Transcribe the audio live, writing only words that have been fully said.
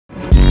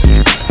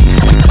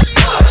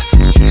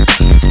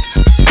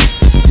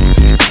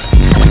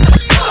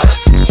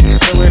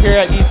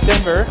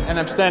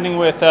I'm standing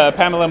with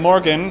Pamela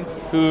Morgan,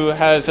 who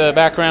has a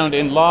background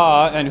in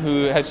law and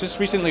who has just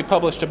recently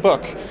published a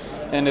book,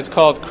 and it's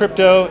called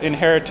Crypto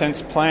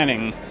Inheritance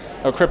Planning,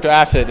 or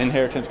Cryptoasset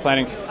Inheritance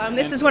Planning.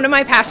 This is one of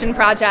my passion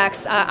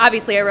projects.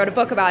 Obviously, I wrote a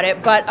book about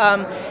it, but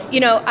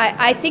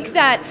I think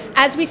that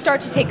as we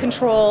start to take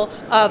control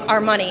of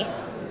our money,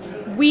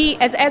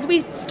 as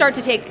we start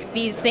to take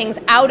these things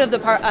out of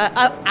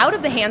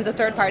the hands of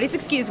third parties,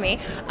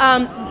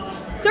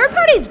 third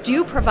parties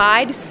do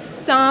provide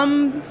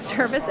some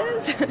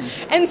services,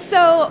 and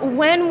so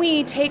when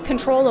we take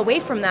control away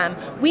from them,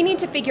 we need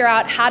to figure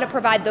out how to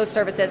provide those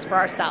services for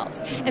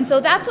ourselves. And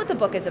so that's what the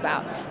book is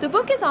about. The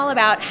book is all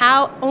about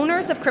how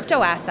owners of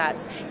crypto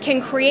assets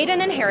can create an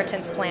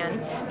inheritance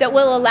plan that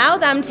will allow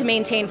them to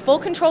maintain full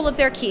control of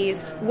their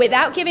keys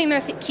without giving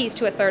their keys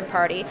to a third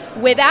party,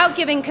 without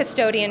giving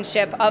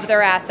custodianship of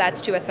their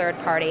assets to a third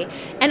party,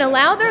 and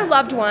allow their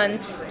loved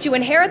ones to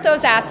inherit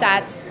those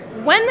assets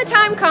when the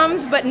time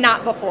comes, but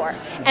not before.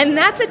 And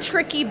that's a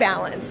tricky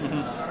balance.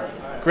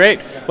 Great.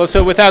 Well,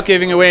 so without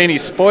giving away any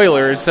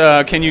spoilers,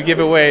 can you give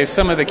away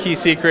some of the key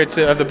secrets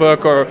of the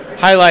book, or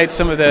highlight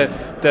some of the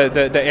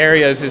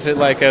areas? Is it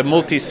like a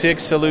multi-sig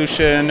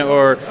solution,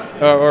 or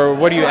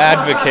what do you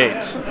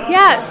advocate?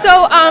 Yeah,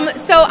 so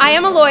I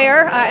am a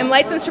lawyer. I'm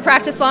licensed to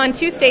practice law in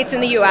 2 states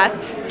in the U.S.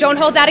 Don't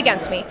hold that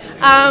against me.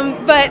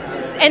 But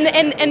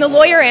the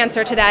lawyer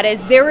answer to that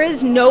is there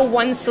is no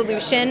one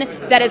solution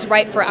that is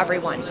right for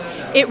everyone.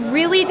 It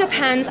really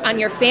depends on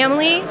your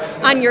family,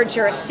 on your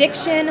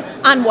jurisdiction,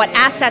 on what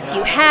assets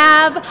you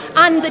have,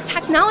 on the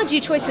technology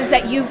choices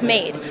that you've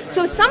made.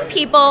 So some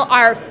people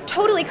are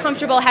totally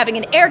comfortable having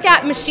an air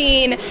gap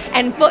machine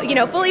and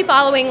fully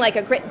following like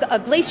a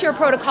glacier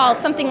protocol,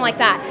 something like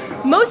that.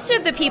 Most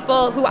of the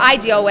people who I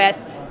deal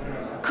with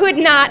could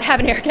not have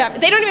an air gap.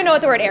 They don't even know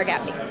what the word air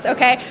gap means,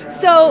 okay?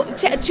 So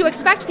to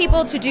expect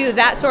people to do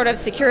that sort of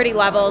security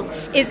levels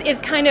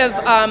is kind of,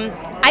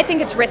 I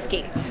think it's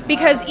risky,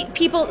 because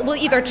people will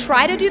either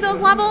try to do those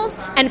levels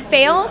and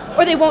fail,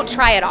 or they won't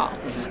try at all.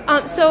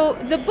 So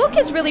the book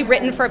is really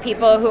written for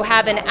people who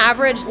have an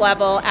average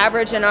level,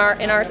 average in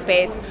our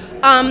space.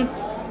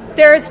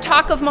 There's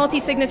talk of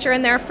multi-signature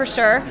in there for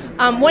sure.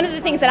 One of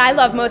the things that I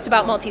love most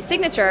about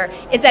multi-signature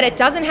is that it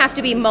doesn't have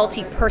to be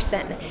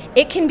multi-person.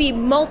 It can be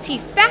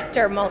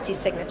multi-factor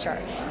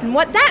multi-signature. And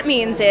what that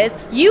means is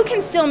you can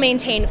still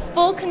maintain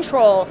full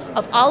control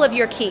of all of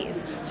your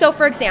keys. So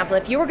for example,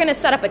 if you were going to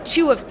set up a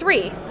 2 of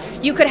 3,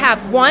 you could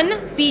have one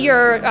be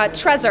your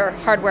Trezor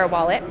hardware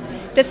wallet,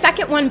 the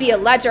second one be a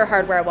Ledger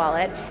hardware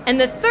wallet,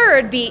 and the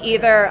third be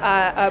either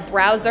a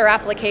browser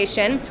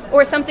application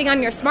or something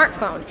on your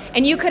smartphone.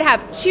 And you could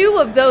have 2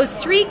 of those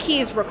 3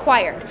 keys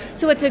required.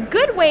 So it's a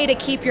good way to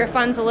keep your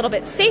funds a little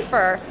bit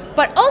safer,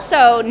 but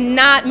also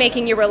not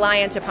making you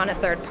reliant upon a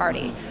third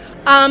party.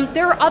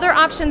 There are other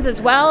options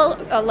as well,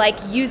 like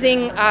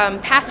using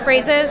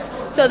passphrases.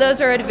 So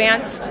those are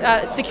advanced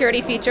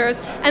security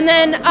features. And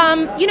then,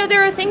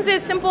 there are things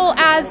as simple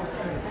as,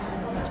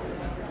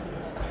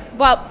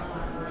 well,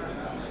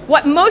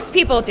 what most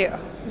people do,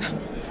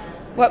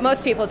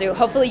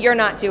 hopefully you're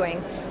not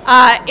doing,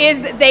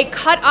 is they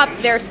cut up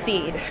their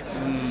seed.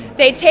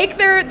 They take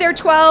their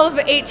 12,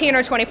 18,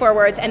 or 24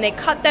 words and they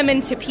cut them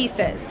into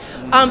pieces.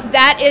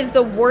 That is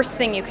the worst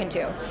thing you can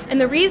do. And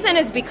the reason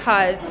is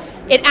because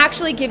it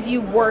actually gives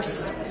you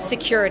worse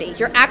security.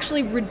 You're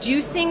actually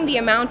reducing the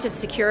amount of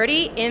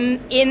security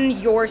in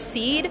your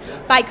seed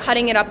by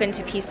cutting it up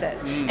into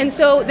pieces. And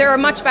so there are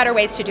much better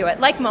ways to do it,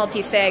 like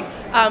multi-sig,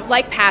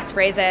 like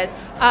passphrases.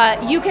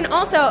 You can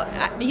also,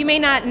 you may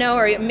not know,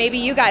 or maybe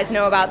you guys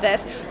know about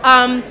this,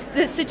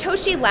 the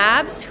Satoshi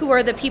Labs, who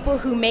are the people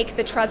who make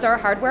the Trezor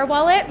hardware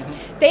wallet,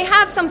 they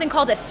have something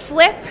called a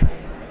slip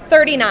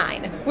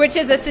 39, which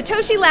is a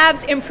Satoshi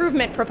Labs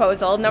improvement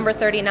proposal, number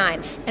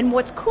 39. And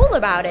what's cool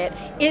about it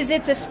is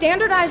it's a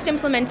standardized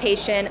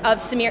implementation of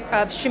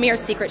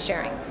Shamir's secret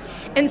sharing.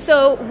 And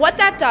so what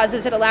that does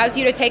is it allows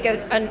you to take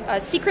a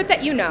secret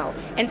that you know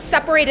and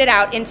separate it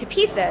out into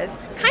pieces,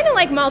 kind of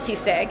like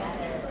multi-sig,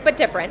 but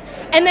different.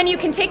 And then you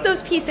can take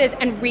those pieces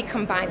and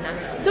recombine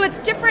them. So it's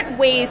different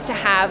ways to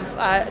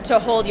have to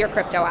hold your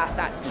crypto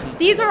assets.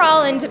 These are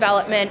all in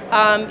development.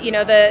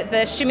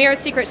 The Shamir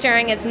secret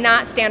sharing is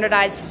not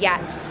standardized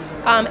yet.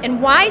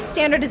 And why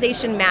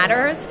standardization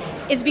matters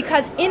is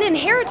because in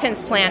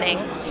inheritance planning,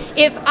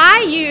 if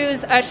I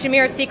use a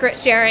Shamir secret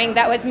sharing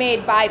that was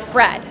made by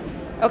Fred,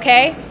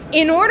 okay,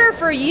 in order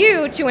for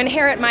you to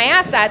inherit my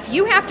assets,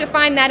 you have to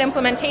find that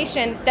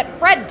implementation that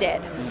Fred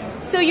did.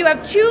 So you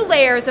have 2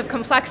 layers of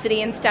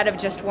complexity instead of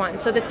just one.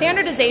 So the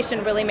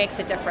standardization really makes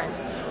a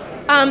difference.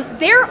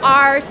 There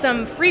are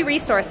some free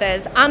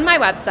resources on my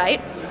website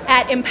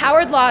at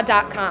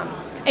empoweredlaw.com.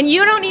 And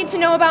you don't need to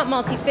know about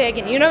multi-sig,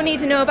 and you don't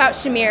need to know about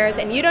Shamir's,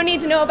 and you don't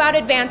need to know about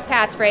advanced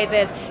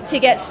passphrases to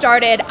get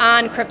started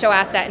on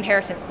cryptoasset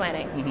inheritance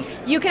planning.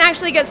 You can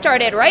actually get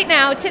started right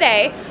now,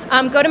 today.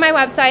 Go to my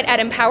website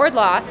at Empowered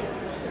Law.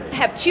 I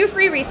have 2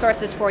 free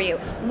resources for you.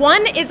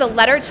 One is a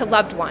letter to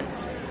loved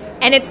ones.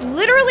 And it's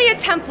literally a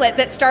template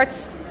that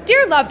starts,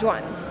 "Dear loved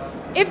ones,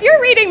 if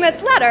you're reading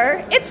this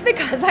letter, it's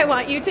because I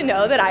want you to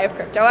know that I have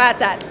crypto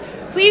assets.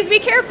 Please be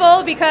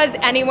careful, because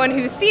anyone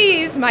who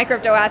sees my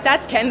crypto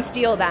assets can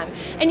steal them.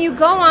 And you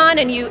go on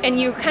and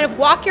you kind of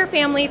walk your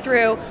family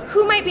through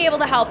who might be able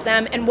to help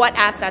them and what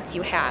assets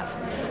you have.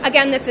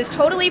 Again, this is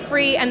totally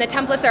free, and the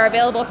templates are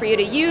available for you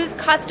to use,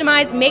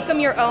 customize, make them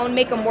your own,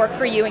 make them work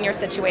for you and your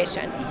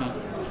situation.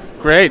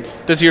 Great.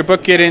 Does your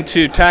book get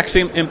into tax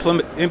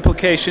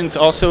implications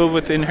also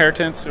with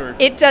inheritance? Or?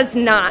 It does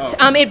not.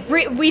 Oh.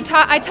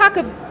 I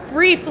talk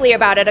briefly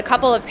about it, a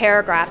couple of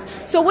paragraphs.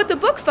 So what the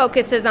book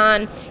focuses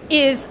on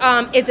is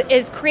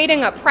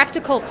creating a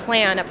practical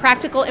plan, a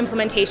practical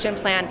implementation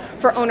plan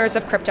for owners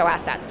of crypto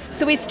assets.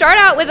 So we start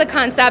out with a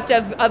concept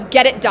of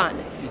get it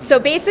done. So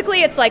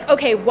basically it's like,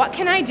 okay, what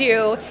can I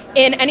do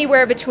in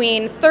anywhere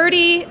between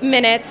 30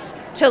 minutes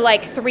to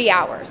like 3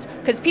 hours?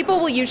 Because people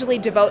will usually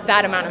devote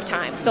that amount of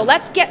time. So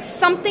let's get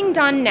something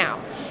done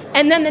now.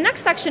 And then the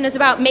next section is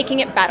about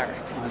making it better.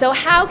 So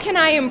how can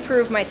I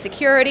improve my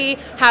security?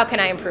 How can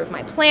I improve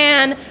my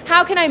plan?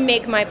 How can I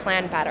make my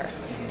plan better?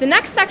 The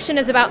next section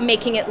is about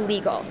making it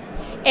legal.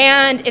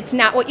 And it's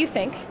not what you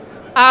think.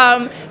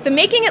 The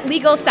making it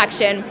legal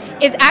section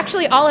is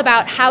actually all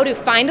about how to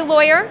find a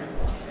lawyer,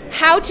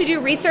 how to do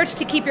research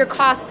to keep your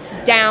costs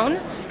down,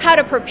 how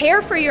to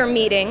prepare for your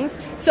meetings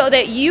so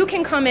that you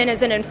can come in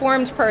as an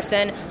informed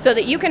person so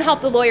that you can help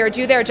the lawyer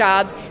do their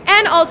jobs,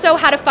 and also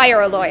how to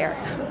fire a lawyer,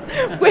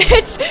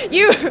 which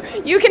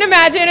you can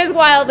imagine is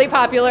wildly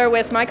popular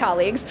with my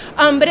colleagues.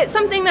 But it's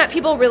something that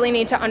people really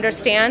need to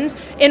understand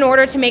in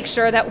order to make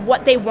sure that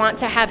what they want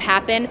to have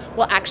happen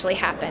will actually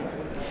happen.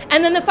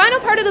 And then the final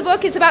part of the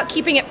book is about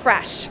keeping it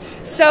fresh.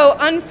 So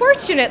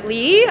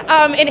unfortunately,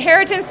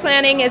 inheritance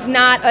planning is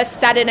not a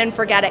set it and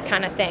forget it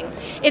kind of thing.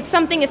 It's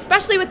something,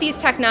 especially with these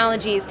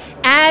technologies,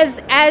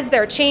 as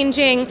they're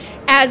changing,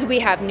 as we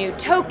have new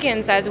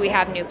tokens, as we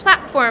have new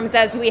platforms,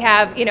 as we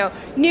have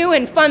new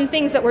and fun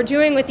things that we're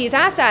doing with these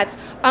assets,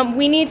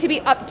 we need to be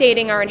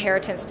updating our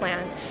inheritance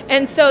plans.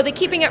 And so the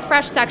keeping it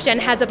fresh section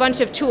has a bunch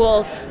of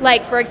tools,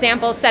 like for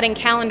example, setting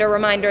calendar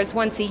reminders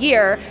once a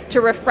year to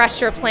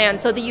refresh your plan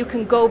so that you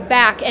can go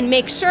back and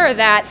make sure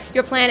that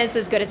your plan is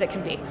as good as it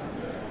can be.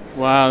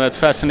 Wow, that's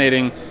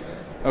fascinating.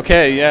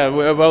 Okay, yeah,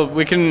 well,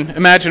 we can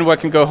imagine what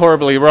can go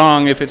horribly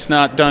wrong if it's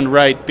not done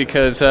right,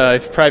 because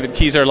if private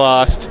keys are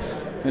lost,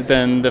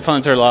 then the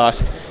funds are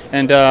lost.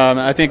 And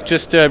I think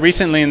just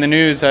recently in the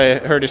news, I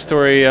heard a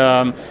story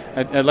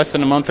less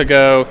than a month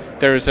ago.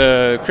 There's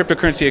a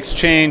cryptocurrency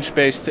exchange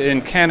based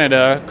in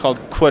Canada called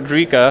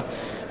Quadriga,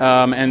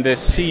 and the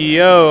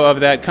CEO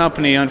of that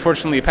company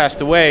unfortunately passed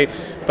away,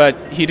 but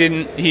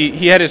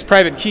he had his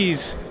private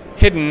keys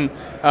hidden,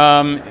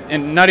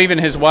 and not even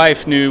his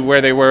wife knew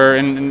where they were,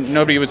 and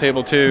nobody was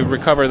able to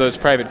recover those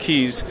private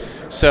keys.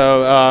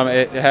 So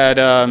it had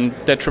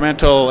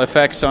detrimental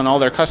effects on all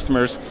their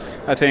customers.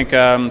 I think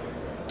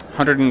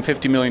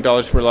 $150 million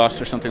were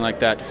lost or something like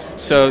that.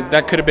 So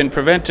that could have been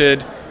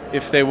prevented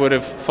if they would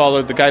have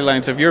followed the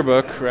guidelines of your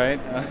book, right?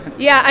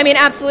 Yeah, I mean,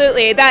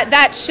 absolutely.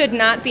 That should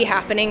not be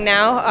happening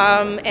now.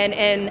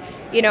 And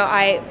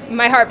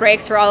my heart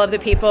breaks for all of the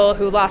people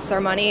who lost their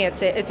money.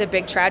 It's a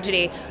big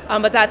tragedy.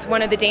 But that's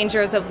one of the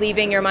dangers of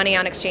leaving your money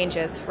on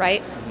exchanges,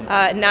 right?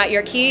 Not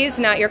your keys,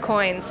 not your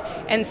coins.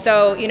 And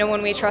so,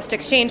 when we trust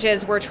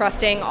exchanges, we're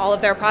trusting all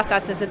of their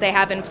processes that they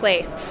have in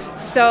place.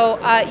 So,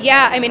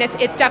 yeah, I mean,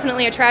 it's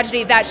definitely a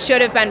tragedy that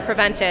should have been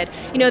prevented.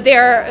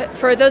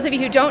 For those of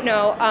you who don't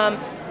know,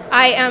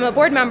 I am a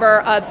board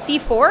member of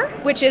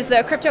C4, which is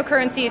the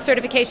Cryptocurrency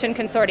Certification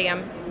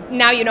Consortium.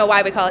 Now you know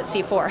why we call it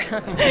C4.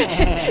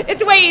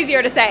 It's way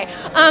easier to say.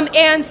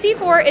 And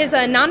C4 is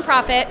a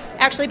nonprofit,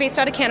 actually based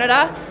out of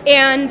Canada,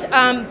 and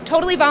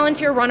totally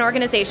volunteer-run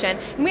organization.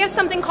 And we have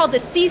something called the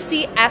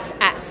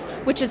CCSS,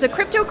 which is the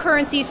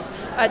Cryptocurrency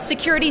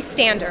Security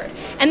Standard.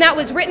 And that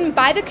was written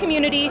by the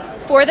community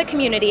for the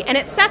community. And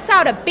it sets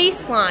out a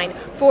baseline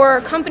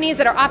for companies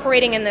that are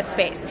operating in this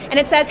space. And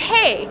it says,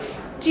 hey,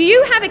 do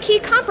you have a key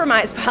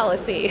compromise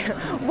policy?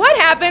 What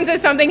happens if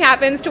something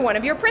happens to one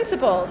of your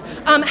principals?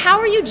 How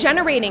are you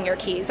generating your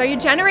keys? Are you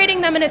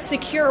generating them in a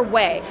secure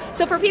way?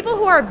 So for people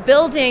who are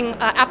building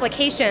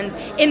applications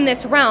in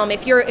this realm,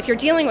 if you're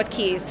dealing with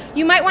keys,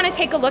 you might want to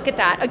take a look at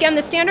that. Again,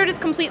 the standard is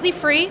completely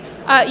free.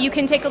 You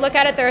can take a look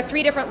at it. There are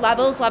 3 different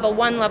levels: level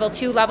 1, level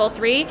 2, level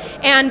 3.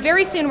 And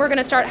very soon we're going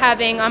to start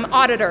having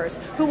auditors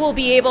who will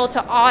be able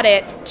to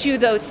audit to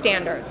those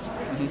standards.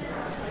 Mm-hmm.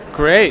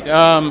 Great.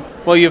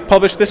 Well, you've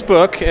published this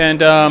book,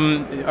 and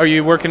are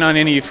you working on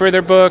any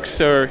further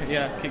books? Or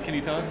can you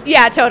tell us?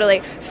 Yeah,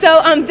 totally.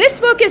 So this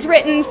book is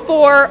written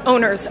for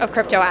owners of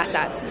crypto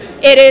assets.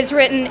 It is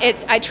written.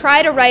 I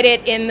try to write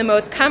it in the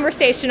most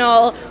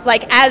conversational,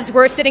 like as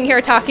we're sitting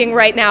here talking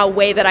right now,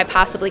 way that I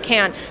possibly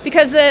can,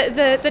 because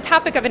the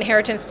topic of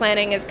inheritance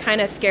planning is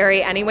kind of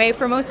scary anyway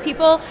for most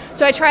people.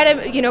 So I try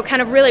to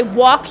kind of really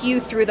walk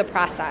you through the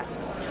process.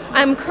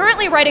 I'm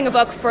currently writing a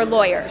book for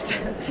lawyers.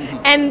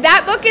 And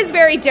that book is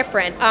very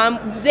different.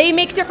 They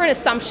make different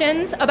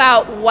assumptions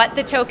about what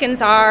the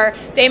tokens are.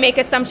 They make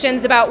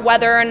assumptions about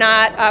whether or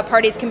not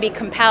parties can be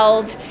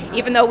compelled,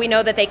 even though we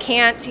know that they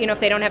can't, if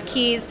they don't have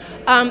keys.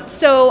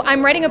 So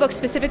I'm writing a book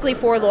specifically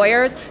for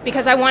lawyers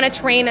because I want to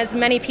train as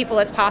many people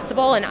as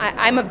possible. And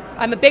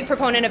I'm a big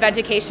proponent of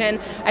education.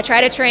 I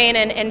try to train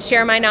and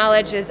share my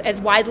knowledge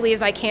as widely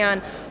as I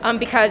can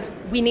because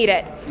we need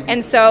it.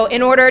 And so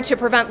in order to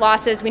prevent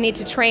losses, we need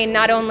to train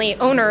not only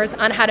owners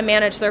on how to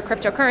manage their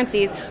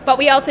cryptocurrencies, but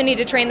we also need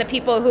to train the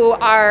people who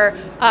are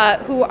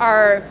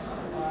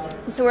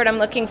what's the word I'm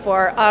looking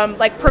for,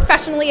 like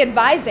professionally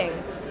advising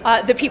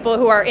the people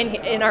who are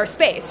in our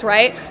space,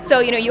 right? So,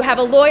 you have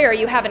a lawyer,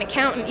 you have an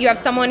accountant, you have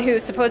someone who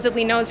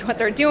supposedly knows what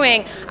they're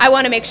doing. I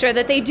want to make sure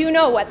that they do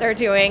know what they're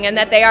doing and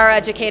that they are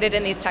educated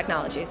in these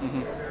technologies.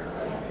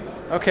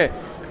 Okay.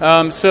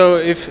 So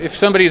if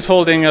somebody's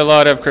holding a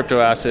lot of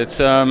crypto assets,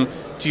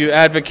 do you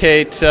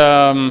advocate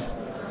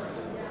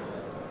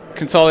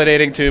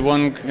consolidating to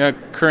one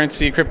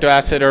currency crypto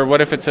asset, or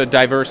what if it's a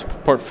diverse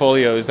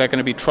portfolio? Is that going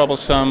to be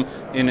troublesome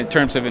in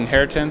terms of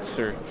inheritance?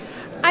 Or?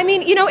 I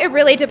mean, it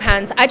really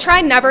depends. I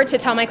try never to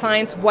tell my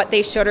clients what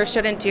they should or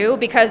shouldn't do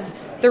because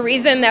the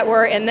reason that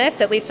we're in this,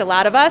 at least a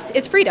lot of us,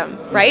 is freedom,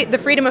 right? The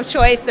freedom of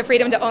choice, the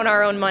freedom to own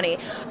our own money.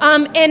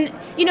 And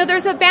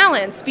there's a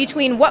balance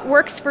between what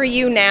works for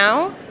you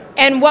now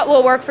and what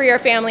will work for your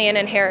family in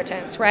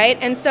inheritance, right?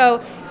 And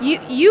so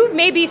you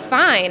may be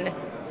fine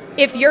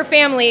if your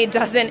family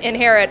doesn't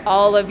inherit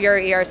all of your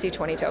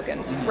ERC20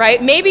 tokens,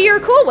 right? Maybe you're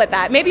cool with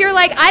that. Maybe you're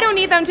like, I don't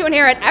need them to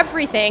inherit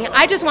everything.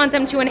 I just want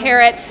them to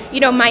inherit,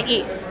 my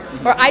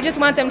ETH, or I just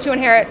want them to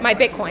inherit my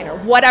Bitcoin, or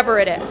whatever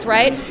it is,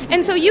 right?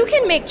 And so you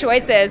can make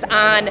choices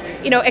on,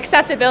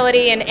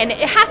 accessibility, and it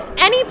has,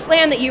 any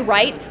plan that you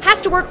write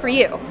has to work for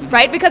you,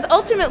 right? Because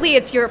ultimately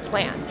it's your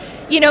plan.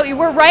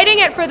 We're writing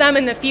it for them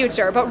in the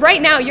future, but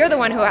right now you're the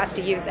one who has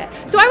to use it.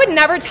 So I would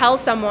never tell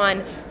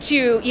someone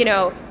to,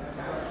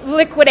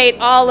 liquidate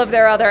all of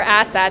their other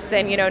assets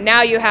and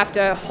now you have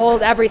to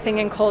hold everything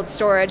in cold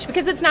storage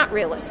because it's not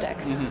realistic.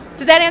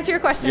 Does that answer your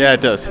question? Yeah, it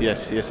does.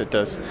 Yes, it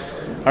does.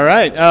 All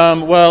right.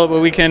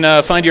 Well, we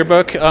can find your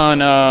book on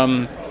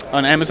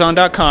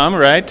Amazon.com,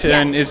 right? Yes.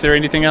 And is there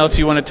anything else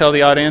you want to tell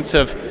the audience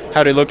of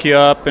how to look you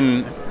up?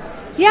 And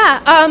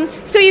Yeah,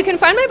 so you can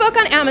find my book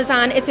on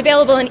Amazon. It's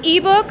available in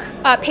ebook,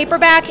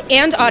 paperback,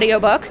 and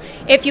audiobook.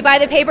 If you buy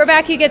the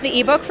paperback, you get the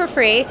ebook for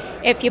free.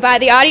 If you buy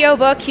the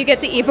audiobook, you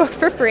get the ebook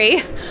for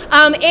free.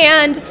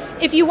 And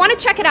if you want to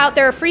check it out,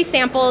 there are free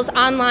samples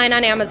online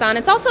on Amazon.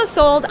 It's also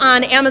sold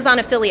on Amazon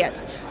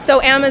affiliates.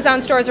 So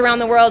Amazon stores around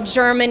the world,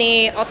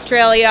 Germany,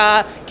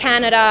 Australia,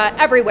 Canada,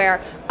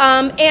 everywhere.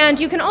 And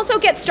you can also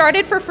get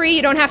started for free.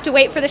 You don't have to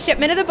wait for the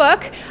shipment of the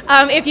book.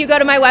 If you go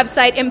to my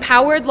website,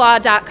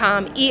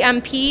 empoweredlaw.com,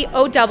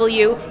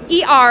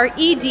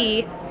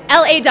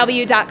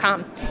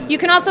 EMPOWEREDLAW.com. You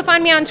can also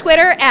find me on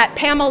Twitter at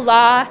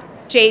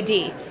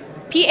PamelaJD.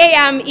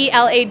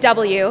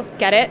 PAMELAW,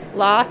 get it?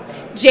 Law,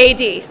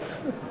 JD.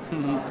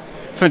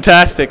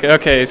 Fantastic.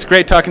 Okay, it's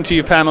great talking to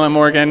you, Pamela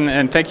Morgan,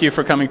 and thank you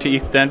for coming to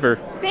ETHDenver.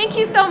 Thank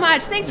you so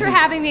much. Thanks for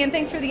having me, and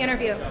thanks for the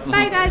interview.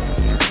 Bye, guys.